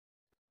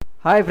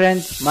Hi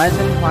friends,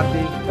 myself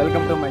Maruthi.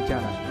 Welcome to my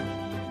channel.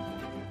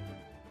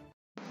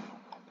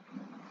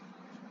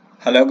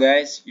 Hello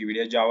guys, ఈ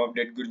video job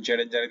update గురించి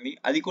చేయడం జరిగింది.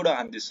 అది కూడా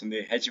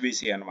అందిస్తుంది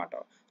హెచ్బిసి అనమాట.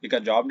 ఇక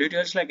జాబ్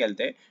డీటెయిల్స్లోకి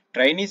వెళ్తే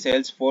ట్రైనీ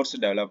సేల్స్ ఫోర్స్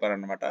డెవలపర్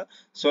అనమాట.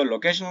 సో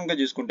లొకేషన్ కనుక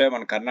చూసుకుంటే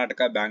మన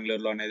కర్ణాటక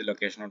బెంగళూరులో అనేది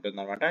లొకేషన్ ఉంటుంది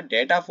అనమాట.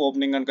 డేట్ ఆఫ్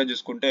ఓపెనింగ్ కనుక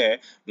చూసుకుంటే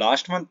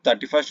లాస్ట్ మంత్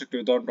 31st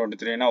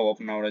 2023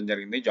 ఓపెన్ అవ్వడం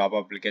జరిగింది జాబ్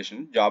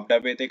అప్లికేషన్. జాబ్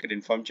టైప్ అయితే ఇక్కడ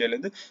ఇన్ఫార్మ్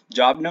చేయలేదు.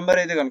 జాబ్ నెంబర్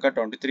అయితే కనుక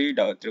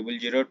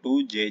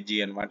 230002JG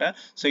అనమాట.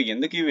 సో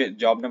ఎందుకు ఈ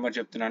జాబ్ నెంబర్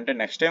చెప్తున్నా అంటే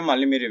నెక్స్ట్ టైం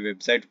మళ్ళీ మీరు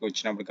వెబ్సైట్కి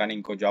వచ్చినప్పుడు కానీ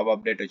ఇంకో జాబ్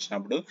అప్డేట్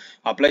వచ్చినప్పుడు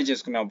అప్లై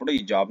చేసుకున్నప్పుడు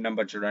ఈ జాబ్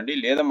నెంబర్ చూడండి.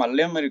 లేదా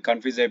మళ్ళీ మీరు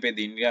కన్ఫ్యూజ్ అయిపోయి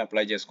దీనికి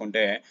అప్లై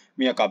చేసుకుంటే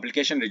మీ యొక్క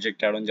అప్లికేషన్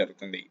రిజెక్ట్ అవ్వడం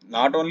జరుగుతుంది.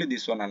 నాట్ ఓన్లీ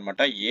దిస్ వన్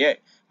అనమాట, ఏ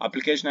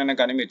అప్లికేషన్ అయినా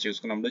కానీ మీరు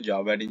చూసుకున్నప్పుడు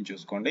జాబ్ ఐడిని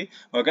చూసుకోండి,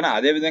 ఓకేనా.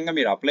 అదేవిధంగా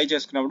మీరు అప్లై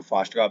చేసుకున్నప్పుడు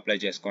ఫాస్ట్గా అప్లై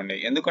చేసుకోండి.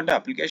 ఎందుకంటే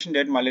అప్లికేషన్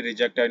డేట్ మళ్ళీ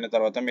రిజెక్ట్ అయిన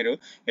తర్వాత మీరు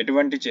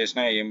ఎటువంటి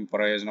చేసినా ఏం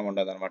ప్రయోజనం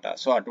ఉండదు అనమాట.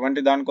 సో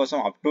అటువంటి దానికోసం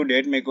అప్ టు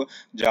డేట్ మీకు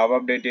జాబ్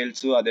అప్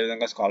డీటెయిల్స్,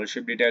 అదేవిధంగా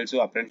scholarship details,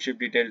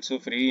 apprenticeship details,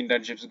 free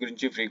internships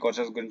గురించి, ఫ్రీ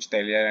కోర్సెస్ గురించి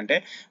తెలియాలంటే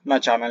నా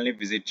ఛానల్ని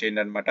విజిట్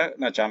చేయండి అనమాట.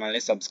 నా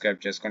ఛానల్ని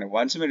సబ్స్క్రైబ్ చేసుకోండి.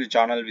 వన్స్ మీరు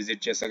ఛానల్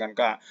విజిట్ చేస్తే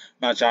కనుక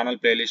నా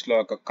ఛానల్ ప్లేలిస్ట్లో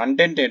ఒక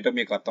కంటెంట్ ఏంటో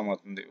మీకు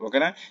అర్థమవుతుంది,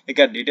 ఓకేనా.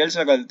 ఇక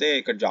డీటెయిల్స్లోకి వెళ్తే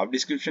ఇక్కడ జాబ్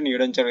డిస్క్రిప్షన్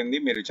ఇవ్వడం జరిగింది.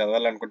 మీరు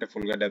చదవాలనుకుంటే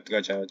ఫుల్గా డెప్త్గా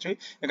చదవచ్చు.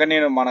 ఇక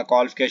నేను మన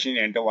క్వాలిఫికేషన్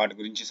ఏంటో వాటి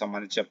గురించి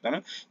సంబంధించి చెప్తాను.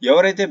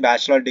 ఎవరైతే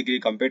బ్యాచిలర్ డిగ్రీ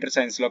కంప్యూటర్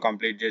సైన్స్లో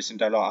కంప్లీట్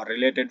చేసింటారో, ఆ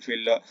రిలేటెడ్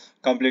ఫీల్డ్లో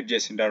కంప్లీట్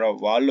చేసింటారో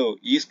వాళ్ళు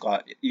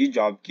ఈ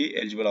జాబ్కి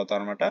ఎలిజిబుల్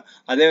అవుతారు అనమాట.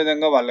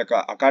 అదేవిధంగా వాళ్ళకి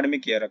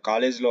అకాడమిక్ ఇయర్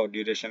కాలేజ్లో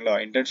డ్యూరేషన్లో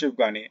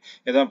ఇంటర్న్షిప్ కానీ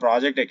ఏదైనా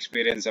project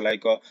experience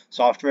like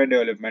software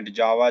development,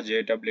 Java,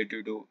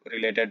 JWT2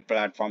 related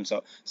platforms,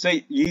 so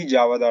ఈ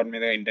జావా దాని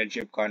మీద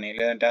ఇంటర్న్షిప్ కానీ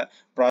లేదంటే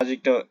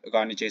ప్రాజెక్ట్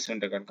కానీ చేసి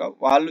ఉంటే కనుక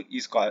వాళ్ళు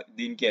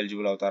దీనికి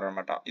ఎలిజిబుల్ అవుతారు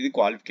అనమాట. ఇది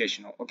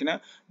క్వాలిఫికేషన్, ఓకేనా.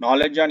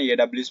 Knowledge on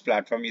AWS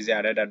platform is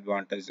added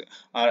advantage.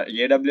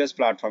 AWS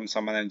platform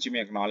సంబంధించి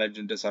మీకు నాలెడ్జ్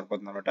ఉంటే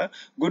సరిపోతుంది అనమాట.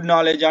 Good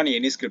knowledge on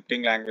any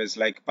scripting language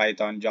like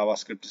Python, Java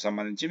script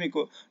సంబంధించి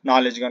మీకు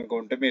నాలెడ్జ్ కనుక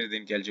ఉంటే మీరు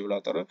దీనికి ఎలిజిబుల్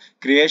అవుతారు.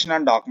 Creation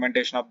and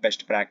documentation of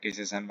best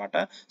practices అనమాట.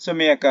 సో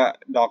మీ యొక్క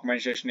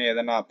డాక్యుమెంటేషన్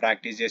ఏదైనా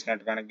ప్రాక్టీస్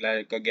చేసినట్టు కానీ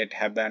లైక్ గెట్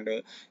హెబ్ అండ్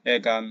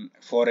ఇక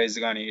 4As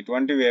కానీ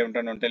ఇటువంటివి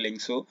ఏమిటంటే ఉంటే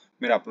లింక్స్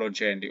మీరు అప్లోడ్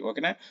చేయండి,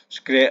 ఓకేనా.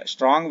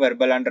 Strong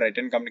verbal and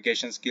return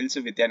communication skills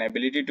with an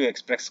ability to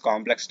express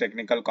complex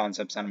technical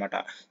concepts అనమాట.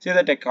 సో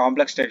దట్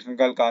కాంప్లెక్స్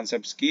టెక్నికల్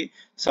కాన్సెప్ట్స్కి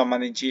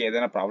సంబంధించి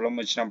ఏదైనా ప్రాబ్లం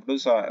వచ్చినప్పుడు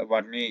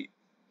వాటిని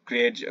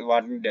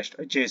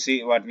డెస్ట్రాయ్ చేసి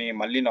వాటిని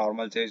మళ్ళీ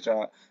నార్మల్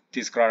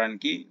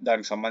తీసుకురావడానికి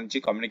దానికి సంబంధించి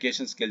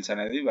కమ్యూనికేషన్ స్కిల్స్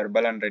అనేది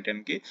వెర్బల్ అండ్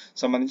రిటన్కి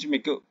సంబంధించి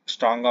మీకు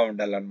స్ట్రాంగ్గా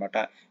ఉండాలన్నమాట.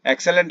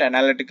 Excellent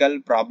analytical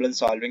problem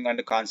solving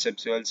and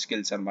conceptual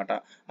skills అనమాట.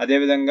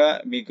 అదేవిధంగా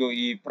మీకు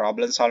ఈ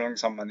ప్రాబ్లమ్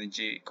సాల్వింగ్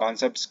సంబంధించి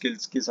కాన్సెప్ట్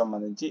స్కిల్స్కి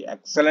సంబంధించి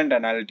ఎక్సలెంట్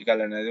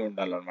అనలిటికల్ అనేది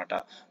ఉండాలన్నమాట,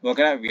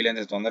 ఓకేనా.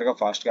 వీలైనంత తొందరగా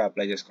ఫాస్ట్గా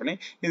అప్లై చేసుకొని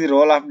ఇది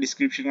రోల్ ఆఫ్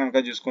డిస్క్రిప్షన్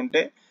కనుక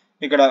చూసుకుంటే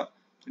ఇక్కడ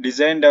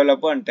design,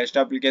 develop and test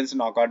applications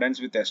in accordance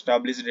with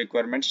established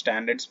requirements,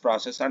 standards,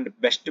 process and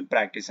best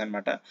practice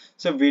అనమాట.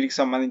 సో వీటికి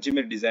సంబంధించి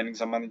మీరు డిజైన్కి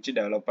సంబంధించి,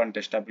 డెవలప్ అండ్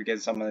టెస్ట్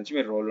అప్లికేషన్ సంబంధించి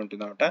మీరు రోల్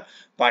ఉంటుంది అనమాట.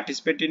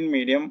 Participate in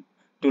medium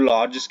to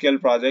large scale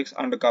projects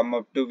and come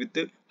up to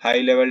with high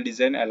level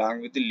design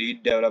along with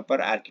lead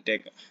developer,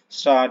 architect.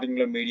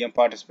 స్టార్టింగ్లో మీడియం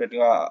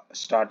పార్టిసిపేట్గా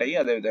స్టార్ట్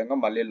అయ్యి అదేవిధంగా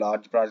మళ్ళీ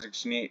లార్జ్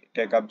ప్రాజెక్ట్స్ని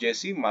టేకప్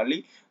చేసి మళ్ళీ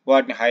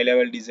వాటిని హై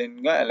లెవెల్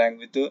డిజైన్గా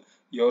అలాంగ్ విత్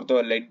ఎవరితో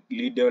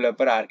లీడ్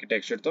డెవలపర్,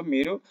 ఆర్కిటెక్చర్తో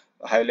మీరు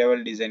హై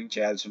లెవెల్ డిజైన్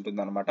చేయాల్సి ఉంటుంది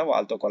అనమాట.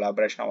 వాళ్ళతో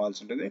కొలాబరేషన్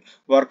అవ్వాల్సి ఉంటుంది.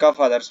 Work of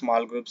other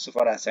small groups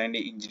for assigned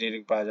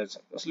engineering projects,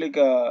 అసలు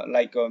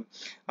like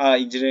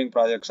engineering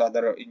projects,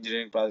 other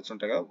engineering projects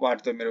ఉంటాయి కదా,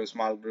 వాటితో మీరు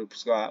స్మాల్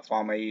గ్రూప్స్గా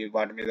ఫామ్ అయ్యి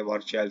వాటి మీద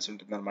వర్క్ చేయాల్సి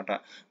ఉంటుంది అనమాట.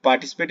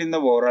 Participate in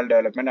the overall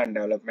development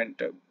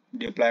and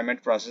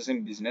deployment process in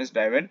business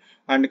driven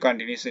and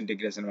continuous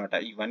integration అనమాట.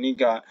 ఇవన్నీ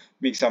ఇంకా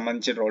మీకు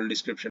సంబంధించిన రోల్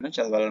డిస్క్రిప్షన్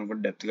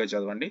చదవాలనుకుంటే డెప్త్గా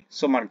చదవండి.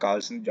 సో మనకు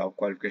కావాల్సిన జాబ్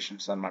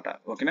క్వాలిఫికేషన్స్ అనమాట,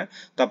 ఓకేనా.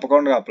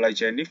 తప్పకుండా అప్లై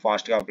చేయండి,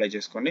 ఫాస్ట్గా అప్లై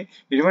చేసుకోండి.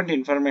 ఇటువంటి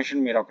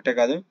ఇన్ఫర్మేషన్ మీరు ఒకటే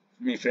కాదు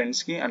మీ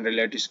ఫ్రెండ్స్కి అండ్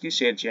రిలేటివ్స్కి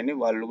షేర్ చేయండి,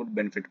 వాళ్ళు కూడా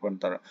బెనిఫిట్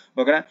పొందుతారు,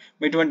 ఓకేనా.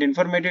 ఇటువంటి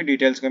ఇన్ఫర్మేటివ్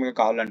డీటెయిల్స్ కనుక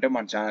కావాలంటే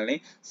మన ఛానల్ని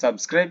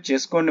సబ్స్క్రైబ్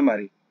చేసుకోండి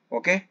మరి,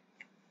 ఓకే.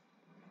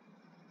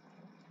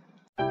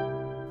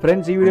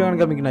 ఫ్రెండ్స్, ఈ వీడియో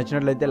కనుక మీకు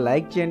నచ్చినట్లయితే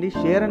లైక్ చేయండి,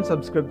 షేర్ అండ్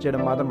సబ్స్క్రైబ్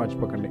చేయడం మాత్రం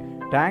మర్చిపోకండి.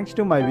 Thanks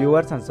to my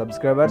viewers and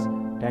subscribers.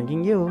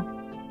 Thanking you.